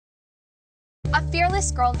A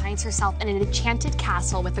fearless girl finds herself in an enchanted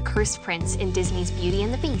castle with a cursed prince in Disney's Beauty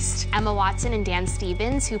and the Beast. Emma Watson and Dan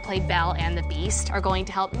Stevens, who play Belle and the Beast, are going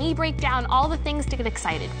to help me break down all the things to get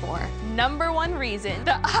excited for. Number one reason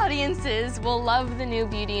the audiences will love the new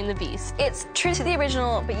Beauty and the Beast. It's true to the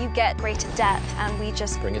original, but you get greater depth, and we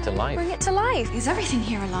just bring it to life. Bring it to life. Is everything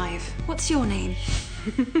here alive? What's your name?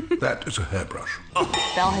 That is a hairbrush.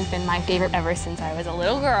 Belle has been my favorite ever since I was a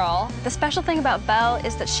little girl. The special thing about Belle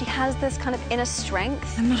is that she has this kind of inner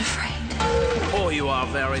strength. I'm not afraid. Oh, you are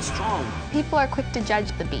very strong. People are quick to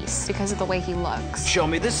judge the Beast because of the way he looks. Show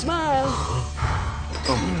me the smile.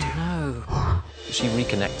 Oh, no. She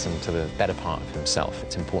reconnects him to the better part of himself.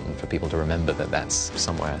 It's important for people to remember that that's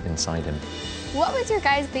somewhere inside him. What was your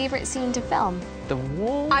guys' favorite scene to film? The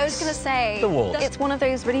waltz? I was going to say, the waltz. It's one of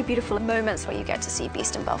those really beautiful moments where you get to see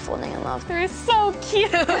Beast and Belle falling in love. They're so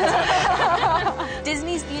cute.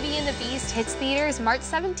 Disney's Beauty and the Beast hits theaters March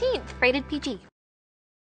 17th, rated PG.